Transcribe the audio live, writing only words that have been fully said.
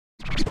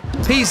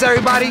Peace,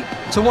 everybody,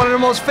 to one of the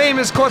most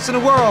famous courts in the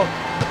world,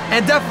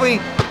 and definitely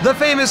the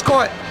famous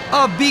court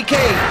of BK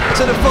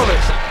to the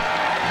fullest.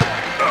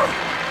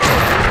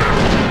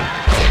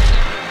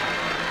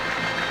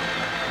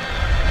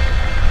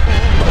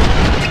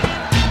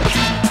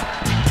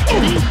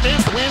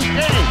 Defense wins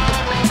game.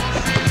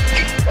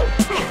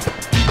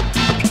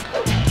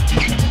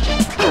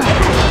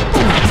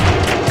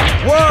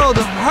 World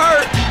of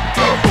hurt.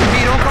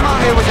 B, don't come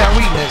out here with that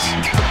weakness.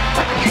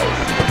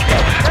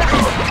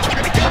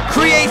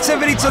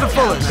 Creativity to the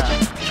fullest.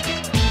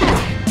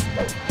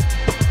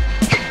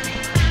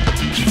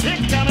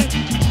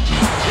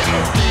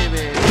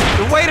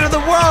 The weight of the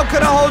world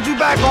couldn't hold you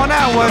back on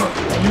that one.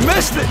 You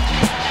missed it.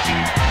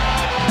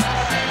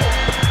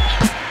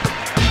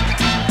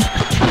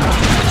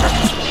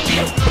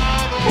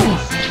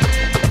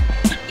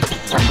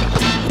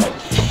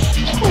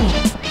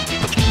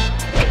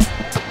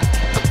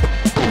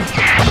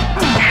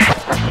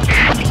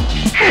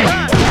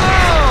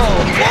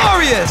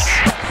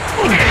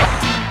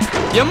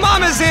 Your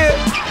mama's here.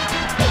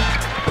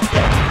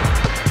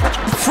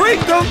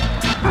 Freaked him.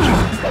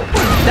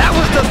 That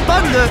was the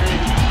thunder.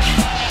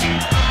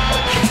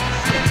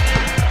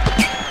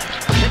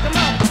 Pick him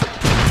up.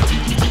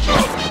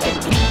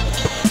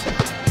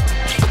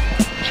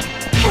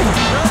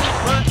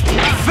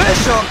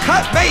 Fish or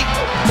cut bait.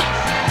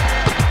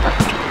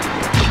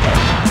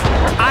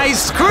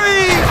 Ice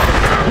cream.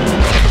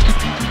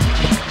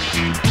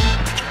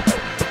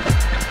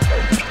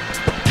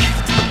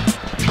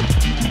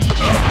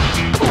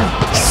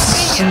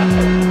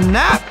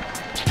 Snap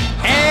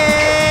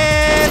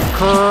and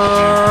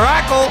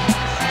crackle.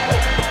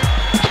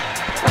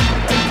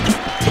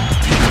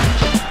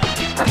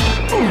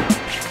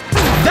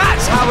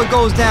 That's how it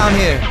goes down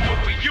here.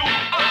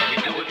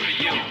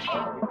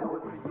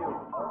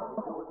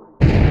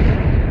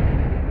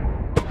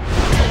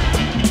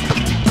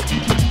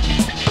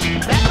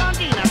 Back on D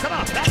now, come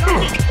on, back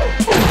on D.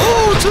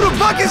 Ooh, to the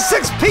bucket,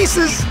 6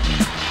 pieces.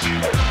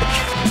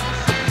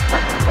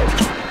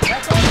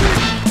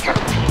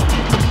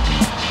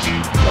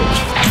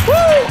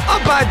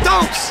 Up by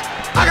dunks.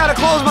 I gotta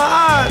close my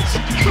eyes.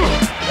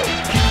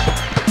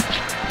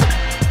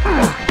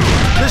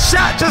 The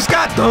shot just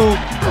got through.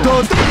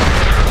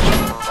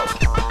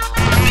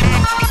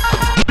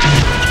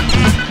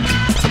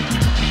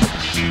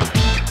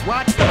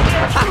 What?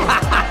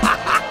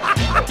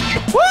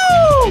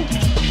 Woo!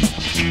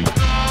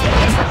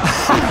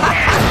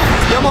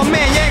 Yo, my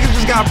man Yankees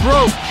just got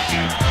broke.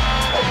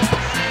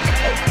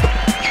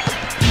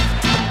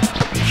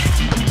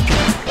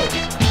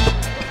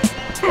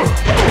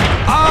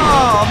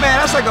 Oh man,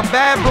 that's like a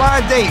bad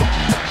blind date.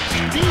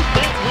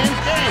 Defense wins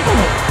game.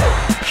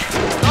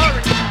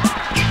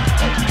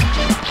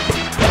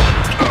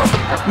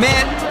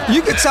 Man,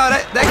 you can tell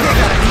that kid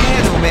got a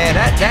handle, man.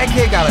 That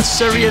kid got a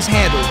serious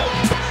handle.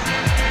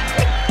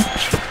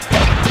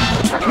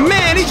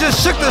 Man, he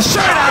just shook the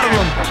shirt out of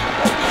him.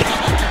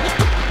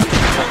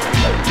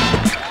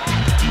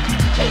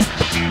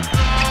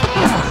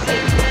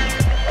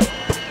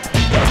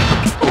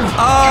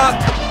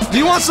 Do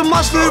you want some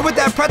mustard with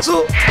that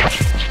pretzel?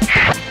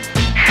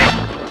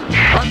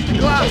 Bust the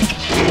glove.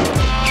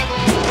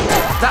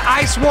 The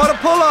ice water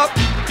pull-up.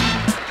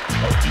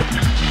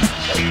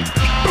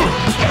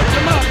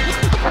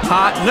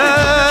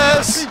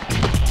 Hotness.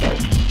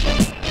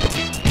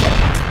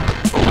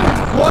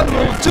 1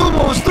 move, 2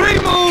 moves, 3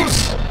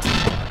 moves.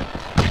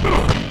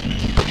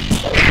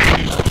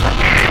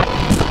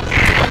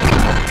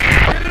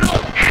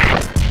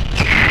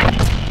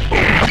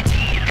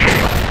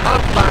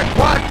 Up by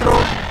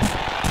 4.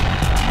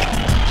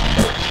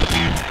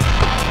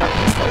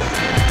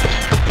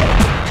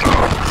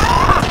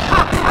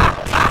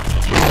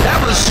 That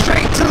was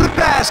straight to the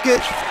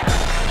basket.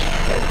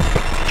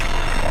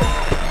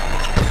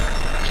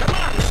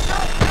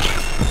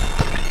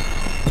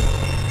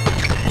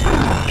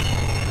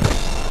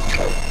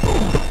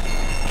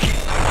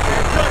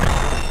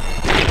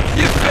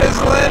 You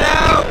fizzling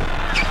out.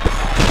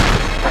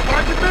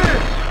 Watch it there.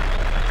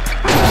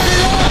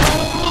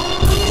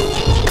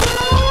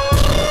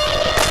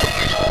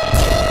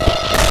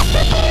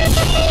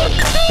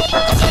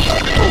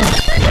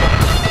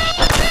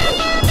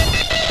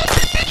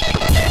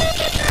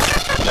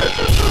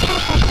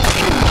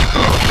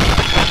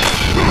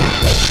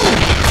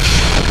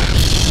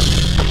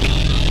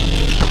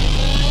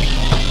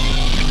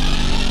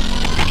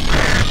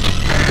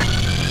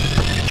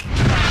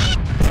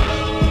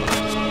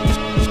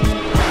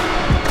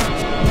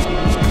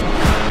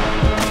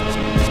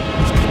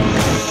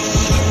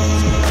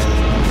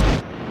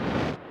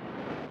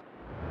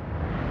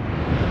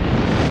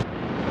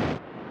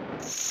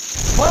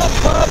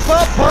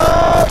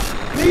 Pump.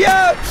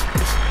 Yeah.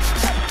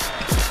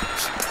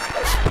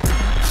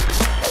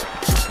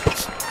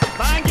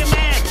 Find your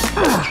man.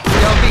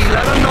 Yo, B,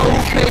 let them know who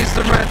pays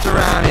the rent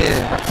around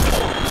here.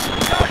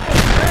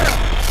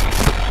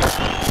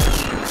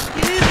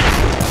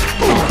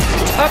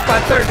 Up by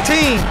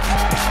 13.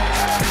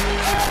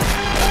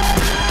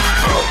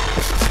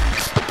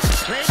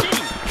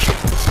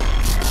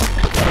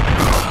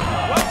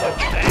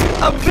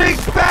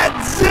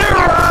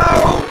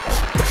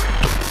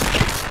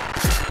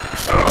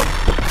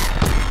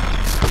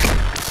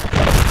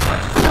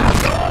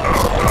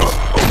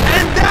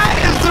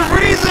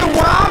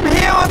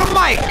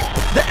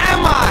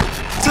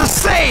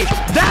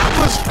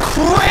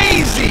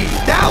 crazy!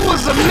 That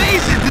was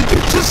amazing! Did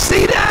you just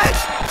see that?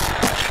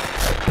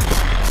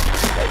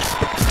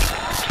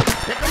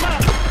 Pick him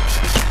up.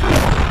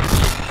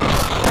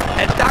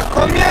 Está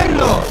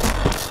comiendo!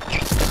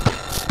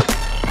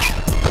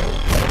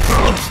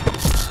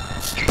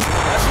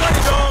 That's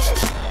money, dog.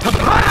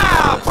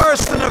 Pow!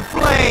 Burst in a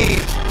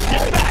flame!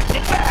 Get back,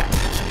 get back.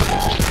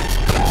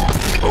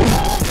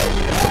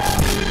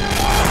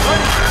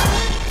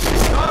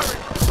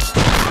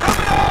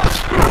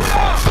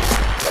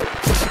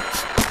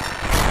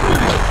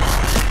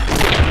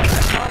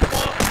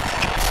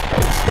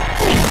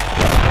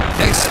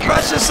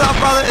 Express yourself,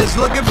 brother. It's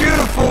looking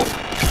beautiful.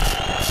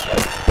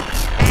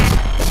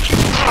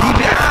 Keep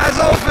your eyes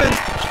open.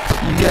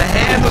 Your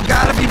handle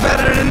gotta be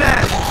better than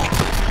that.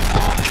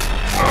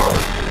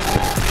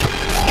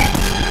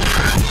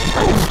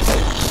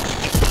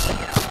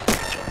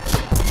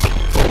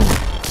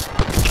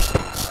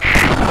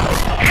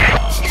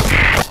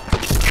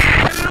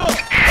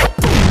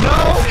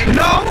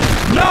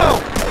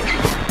 No!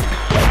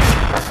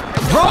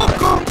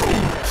 Broke him!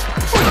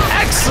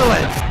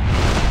 Excellent!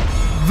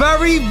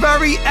 Very,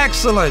 very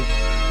excellent.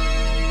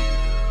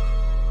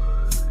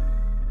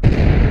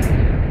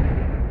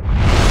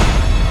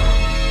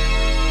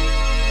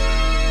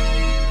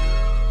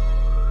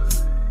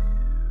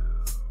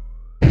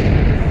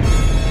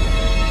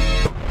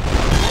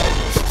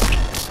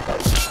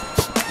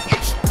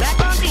 Back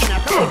on me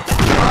now. Come on.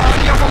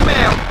 Yo,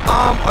 man,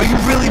 are you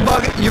really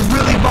bugging? You're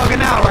really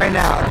bugging out right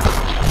now.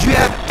 Do you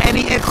have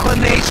any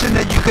inclination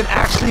that you could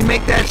actually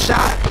make that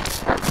shot?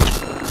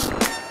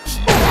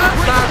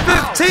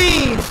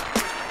 15!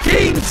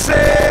 15!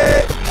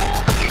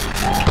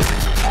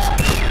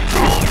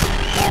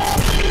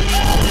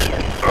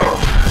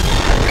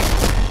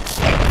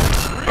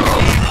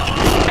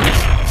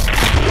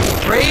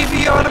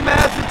 Gravy on the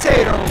mashed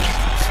potatoes.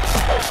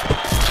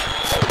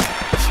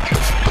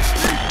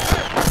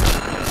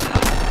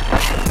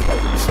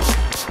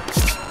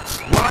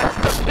 Watch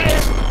the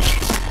pin.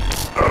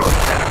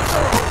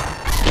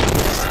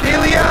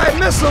 Steely-eyed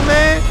missile,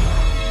 man.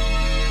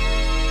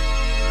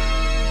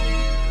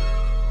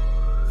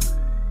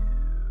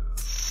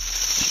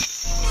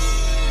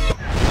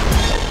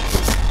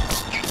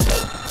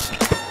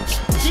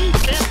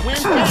 Defense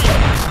wins game.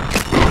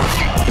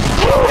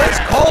 It's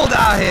cold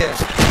out here.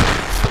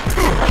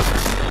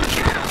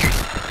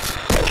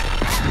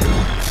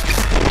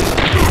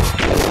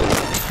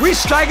 We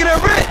striking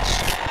it rich.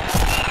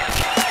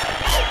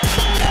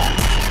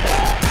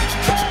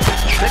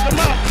 Pick him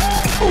up.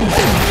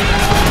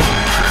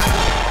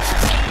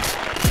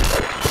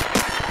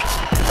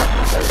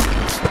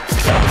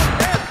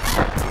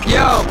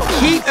 Yo,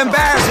 keep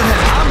embarrassing him.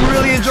 I'm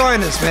really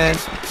enjoying this, man.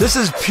 This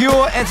is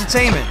pure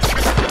entertainment.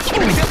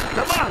 Come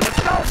on, let's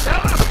go.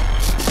 Come on.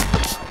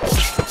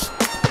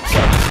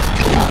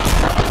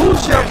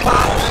 Who's your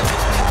pops?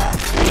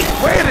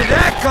 Where did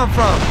that come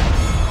from?